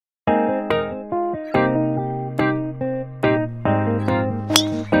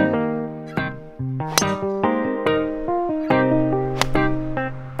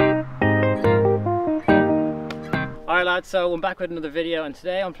lads, so I'm back with another video, and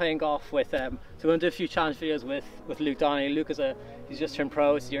today I'm playing golf with so we're going to do a few challenge videos with Luke Donnelly. Luke he's just turned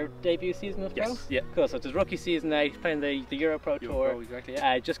pro. It's your debut season as pro? Yes, yeah. Cool, so it's his rookie season now. He's playing the EuroPro Tour. Exactly,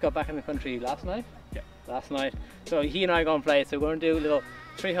 yeah. Just got back in the country last night. Yeah. Last night. So he and I are going to play, so we're going to do a little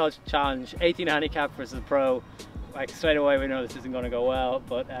 3-hole challenge, 18 handicap versus pro. Like straight away we know this isn't going to go well,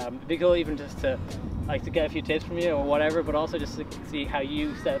 but it'd be cool even just to get a few tips from you or whatever, but also just to see how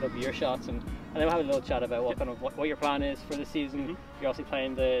you set up your shots, and then we'll have a little chat about what your plan is for the season. You're also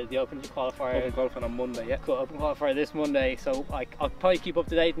playing the Open qualifier. Open qualifier on Monday, yeah. Cool, Open qualifier this Monday, so I'll probably keep up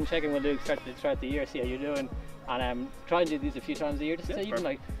to date and check in with Luke throughout the year, see how you're doing, and try and do these a few times a year just so you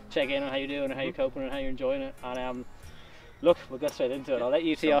can check in on how you're doing and how you're coping and how you're enjoying it. And look, we'll get straight into it. I'll let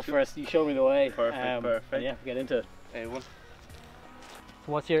you tee off first. You show me the way. Perfect. And yeah, we'll get into it. A1.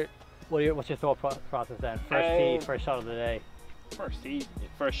 So what's your thought process then? First tee, first shot of the day. First tee,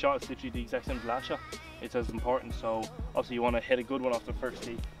 first shot is literally the exact same as last shot. It's as important, so obviously you want to hit a good one off the first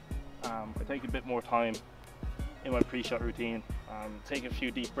tee. I take a bit more time in my pre-shot routine, take a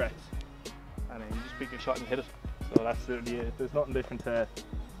few deep breaths, and then you just pick your shot and hit it. So that's literally it. There's nothing different to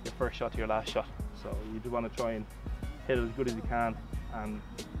your first shot to your last shot. So you do want to try and hit it as good as you can, and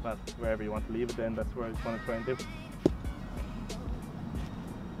well, wherever you want to leave it, then that's where I just want to try and do.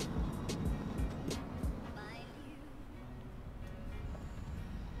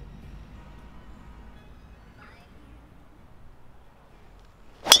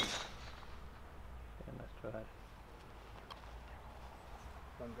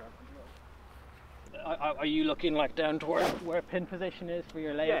 Are you looking like down to where pin position is for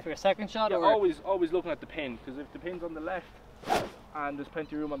your layout for your second shot? Yeah, or? always looking at the pin, because if the pin's on the left and there's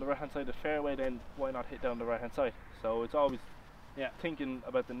plenty of room on the right hand side of the fairway, then why not hit down the right hand side? So it's always thinking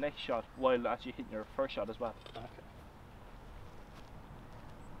about the next shot while actually hitting your first shot as well. Okay.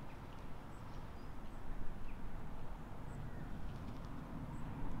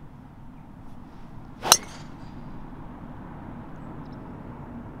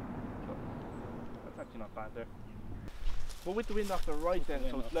 Not bad there. But with the wind off the right then,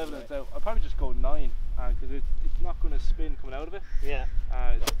 so it's leveling it out, I'll probably just go 9, because it's not going to spin coming out of it. Yeah.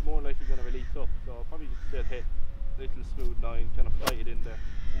 It's more likely going to release up, so I'll probably just still hit a little smooth 9, kind of fight it in there.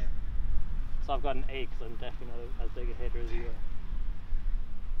 Yeah. So I've got an 8 because I'm definitely not as big a hitter as you are.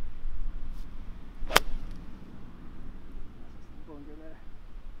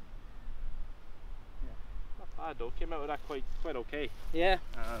 Bad though, came out with that quite okay. Yeah.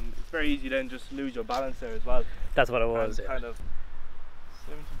 It's very easy then just to lose your balance there as well. That's what it was. And kind of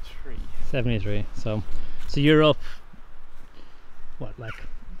 73. 73. So you're up, what, like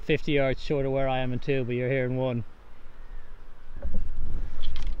 50 yards short of where I am in 2, but you're here in 1.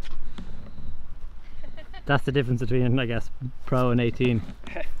 That's the difference between, I guess, pro and 18.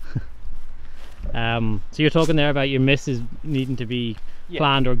 So you're talking there about your misses needing to be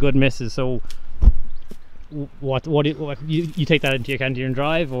planned, or good misses. So what do you take that into account in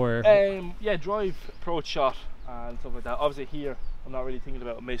drive, or? Yeah, drive, approach shot and stuff like that. Obviously here I'm not really thinking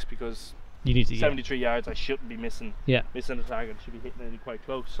about a miss, because you need to 73 yards I shouldn't be missing the target. I should be hitting it quite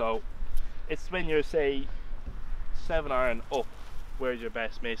close. So it's when you're, say, 7 iron up, where's your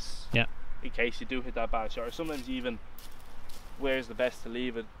best miss, in case you do hit that bad shot. Or sometimes even where's the best to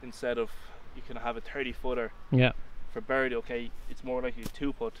leave it, instead of you can have a 30 footer for birdie. Okay, it's more likely to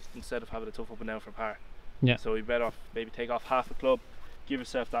 2-putt instead of having a tough up and down for par. Yeah. So you better off maybe take off half a club, give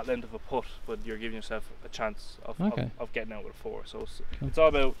yourself that length of a putt, but you're giving yourself a chance of getting out with a 4. So it's all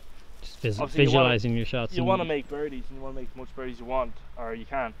about just visualizing your shots. You want to make birdies, and you want to make as much birdies you want, or you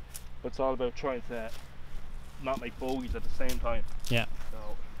can, but it's all about trying to not make bogeys at the same time. Yeah. So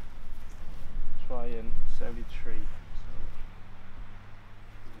try in 73.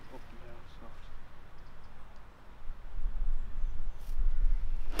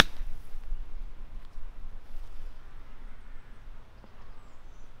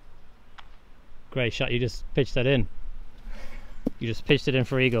 Great shot, you just pitched that in. You just pitched it in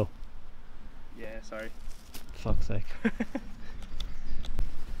for eagle. Yeah, sorry. Fuck's sake.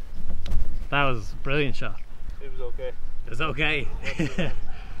 That was a brilliant shot. It was okay. It was okay.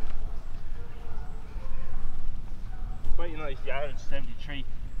 Quite a nice yardage, 73.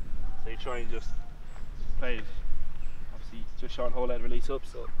 So you try and just play it. Obviously, just short hole out release up,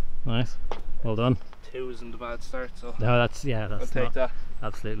 so. Nice. Well done. 2 isn't a bad start, so. No, that's I'll take that.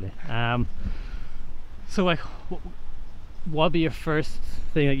 Absolutely. So like, what would be your first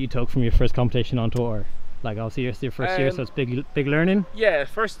thing that you took from your first competition on tour? Like, obviously it's your first year, so it's big learning. Yeah,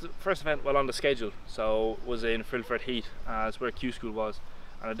 first event well on the schedule, so was in Filford Heath, as where Q School was,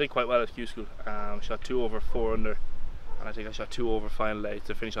 and I did quite well at Q School. Shot 2 over 4 under, and I think I shot 2 over final day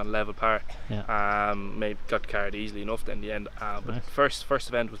to finish on level par. Maybe got carried easily enough then in the end. But nice. first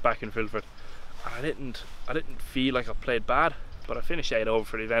event was back in Filford, and I didn't feel like I played bad, but I finished 8 over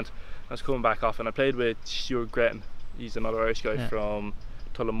for the event. I was coming back off, and I played with Stuart Gretton. He's another Irish guy from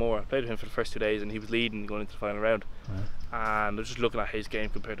Tullamore. I played with him for the first 2 days, and he was leading going into the final round. And I was just looking at his game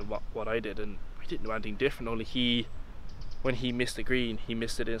compared to what I did, and I didn't do anything different. Only when he missed the green, he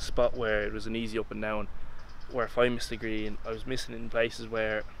missed it in a spot where it was an easy up and down. Where if I missed the green, I was missing it in places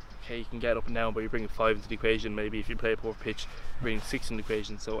where, okay, you can get up and down, but you're bringing 5 into the equation. Maybe if you play a poor pitch, you're bringing 6 into the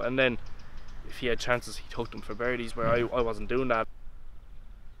equation. So, and then if he had chances, he took them for birdies, where I wasn't doing that.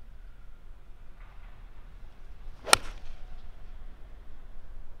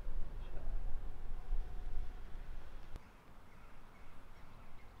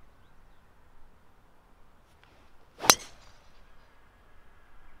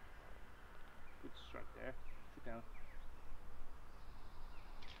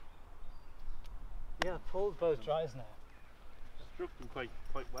 Yeah, pulled both drives now. Struck them quite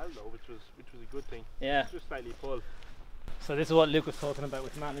well though, which was a good thing. Yeah. Just slightly pulled. So this is what Luke was talking about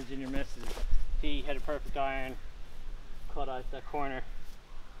with managing your misses. He had a perfect iron, cut out that corner,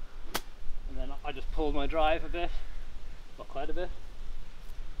 and then I just pulled my drive a bit, not quite a bit.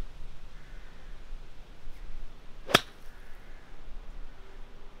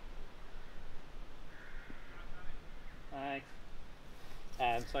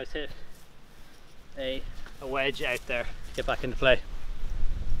 Thanks. So I hit a wedge out there, get back into play.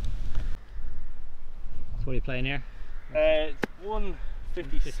 So what are you playing here? It's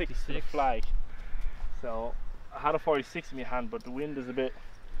 156 for the flag. So I had a 46 in my hand, but the wind is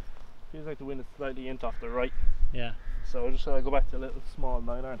feels like the wind is slightly in off the right. Yeah. So I just go back to a little small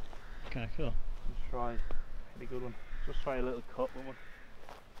 9-iron. Okay, cool. Just try a good one. Just try a little cut with one.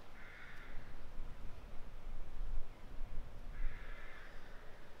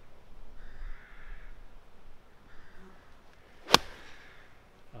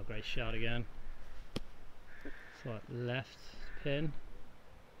 Oh, great shot again. So left pin.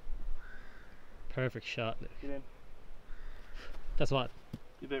 Perfect shot. Get in. That's what?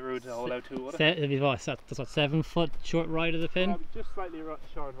 You're a bit rude to hold out too, what? That's what, 7 foot short right of the pin? Just slightly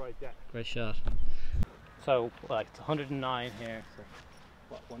short right, yeah. Great shot. So, like, it's 109 here, so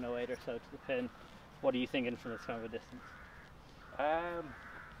what, 108 or so to the pin. What are you thinking from this kind of a distance?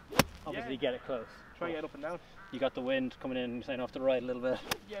 Obviously, get it close. Try to get up and down. You got the wind coming in, you're saying off the right a little bit?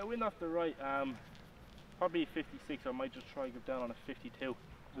 Yeah, wind off the right. Probably 56, or I might just try to go down on a 52.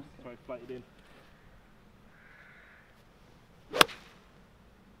 Just try to flight it in.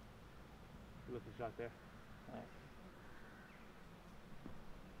 Looking shot there. Thanks.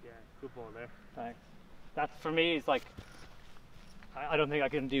 Yeah, good ball there. Thanks. That for me is like, I don't think I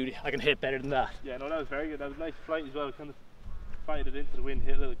can hit better than that. Yeah, no, that was very good. That was nice flight as well. Kind of fired it into the wind,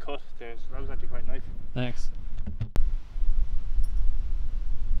 hit a little cut there. So that was actually quite nice. Thanks.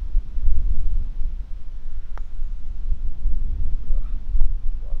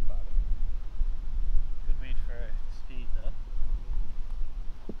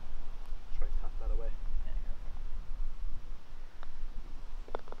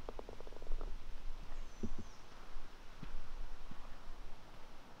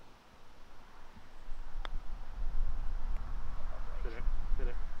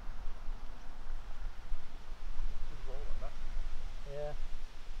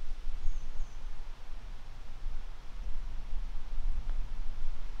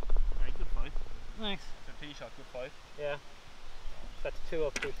 Thanks. It's a tee shot, good 5. Yeah. That's 2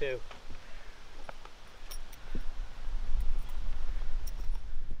 up through 2.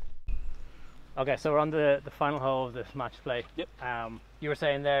 Okay, so we're on the final hole of this match play. Yep. You were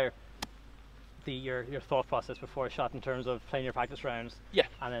saying there your thought process before a shot in terms of playing your practice rounds. Yeah.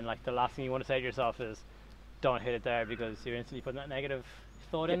 And then like the last thing you want to say to yourself is don't hit it there because you're instantly putting that negative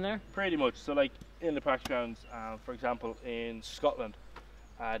thought in there. Pretty much. So like in the practice rounds, for example in Scotland,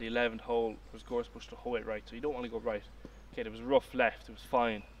 the 11th hole was gorse bush to hoe it right, so you don't want to go right. Okay, there was rough left, it was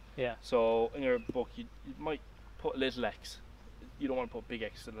fine. Yeah. So in your book you might put a little X. You don't want to put big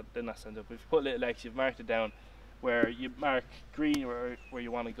X in that sense, but if you put a little X, you've marked it down where you mark green where you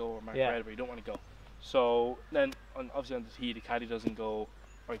want to go, or mark red where you don't want to go. So then obviously on the tee the caddy doesn't go,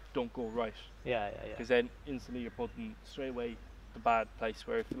 right, don't go right. Yeah. Because then instantly you're putting straight away the bad place,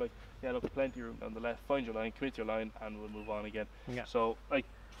 where if you're like, yeah, look, plenty of room on the left, find your line, commit your line, and we'll move on again. Yeah. So like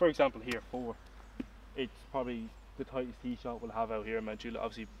for example here 4, it's probably the tightest tee shot we'll have out here in Mount Juliet.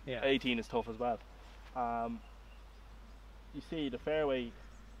 Obviously 18 is tough as well. You see the fairway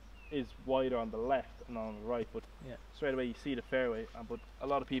is wider on the left, and on the right, but straight away you see the fairway. But a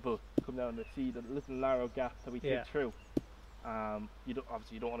lot of people come down and they see the little narrow gap that we take through. You don't,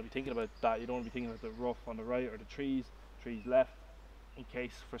 obviously you don't want to be thinking about that. You don't want to be thinking about the rough on the right or the trees left, in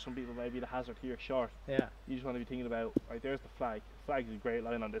case for some people maybe the hazard here short. You just want to be thinking about, right, there's the flag. The flag is a great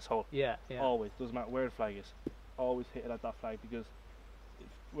line on this hole. Always, doesn't matter where the flag is, always hit it at that flag, because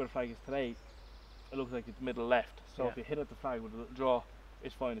where the flag is today, it looks like it's middle left. So if you hit at the flag with a little draw,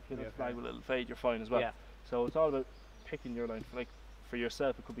 it's fine. If you hit at the flag with a little fade, you're fine as well. So it's all about picking your line. Like for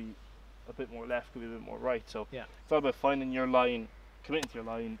yourself, it could be a bit more left, could be a bit more right. So it's all about finding your line, committing to your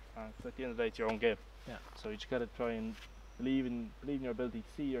line, and at the end of the day, it's your own game. So you just got to try and believe in your ability,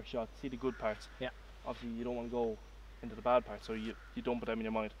 see your shot, see the good parts. Obviously, you don't want to go into the bad parts, so you don't put them in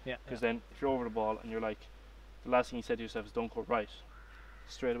your mind. Because then, if you're over the ball and you're like, the last thing you said to yourself is don't go right,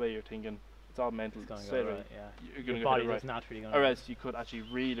 straight away you're thinking it's all mental. It's straight go away, right, you're going to go get it right. Naturally or else you could actually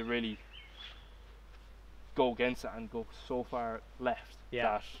really go against it and go so far left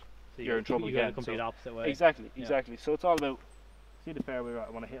that so you're in trouble again. You go the complete opposite way. Exactly. So it's all about, see the fairway right,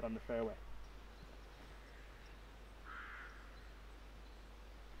 I want to hit on the fairway.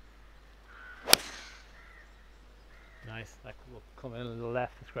 Nice, that will come in a little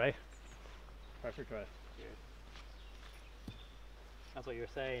left, it's great. Perfect drive. That's what you're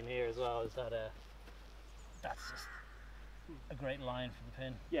saying here as well, is that that's just a great line for the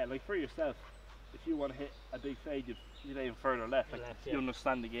pin. Yeah, like for yourself, if you want to hit a big fade, you'd aim further left. Like you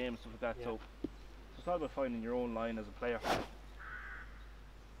understand the game and stuff like that. So it's all about finding your own line as a player.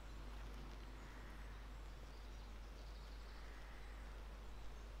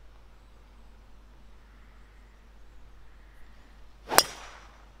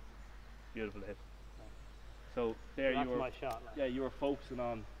 Beautiful hit. So there you were. My shot. Like. Yeah, you were focusing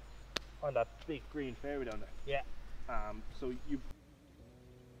on that big green fairway down there. So you.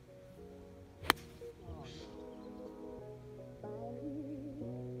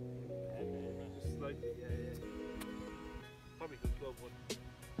 Just slightly, probably good club one.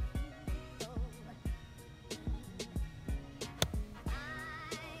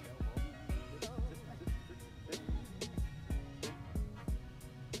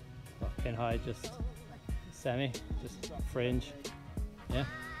 Pin high, just semi, just fringe. Yeah,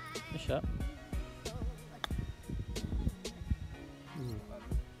 good shot.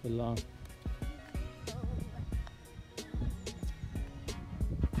 Good long.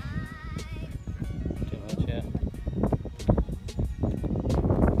 Too much, yeah.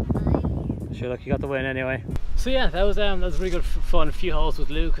 Sure, look, you got the win anyway. So yeah, that was really good fun. A few holes with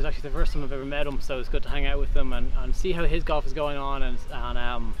Luke. It was actually the first time I've ever met him, so it's good to hang out with him and see how his golf is going on, and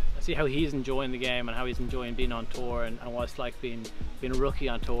see how he's enjoying the game and how he's enjoying being on tour, and what it's like being a rookie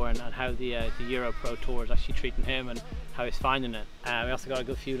on tour, and how the EuroPro Tour is actually treating him and how he's finding it. We also got a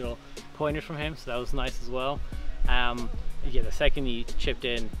good few little pointers from him, so that was nice as well. Yeah, the second he chipped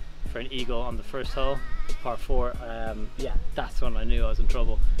in for an eagle on the first hole, par 4, yeah, that's when I knew I was in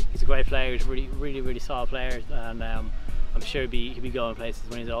trouble. He's a great player. He's really solid player, and I'm sure he'll be going places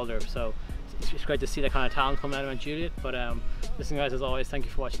when he's older. So it's great to see that kind of talent coming out of Mount Juliet. But listen guys, as always, thank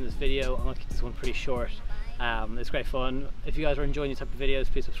you for watching this video. I'm going to keep this one pretty short. It's great fun. If you guys are enjoying these type of videos,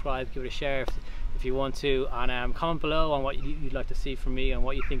 please subscribe, give it a share if you want to, and comment below on what you'd like to see from me and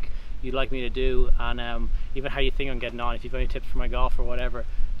what you think you'd like me to do, and even how you think I'm getting on. If you've got any tips for my golf or whatever,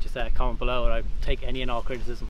 just comment below, and I take any and all criticism.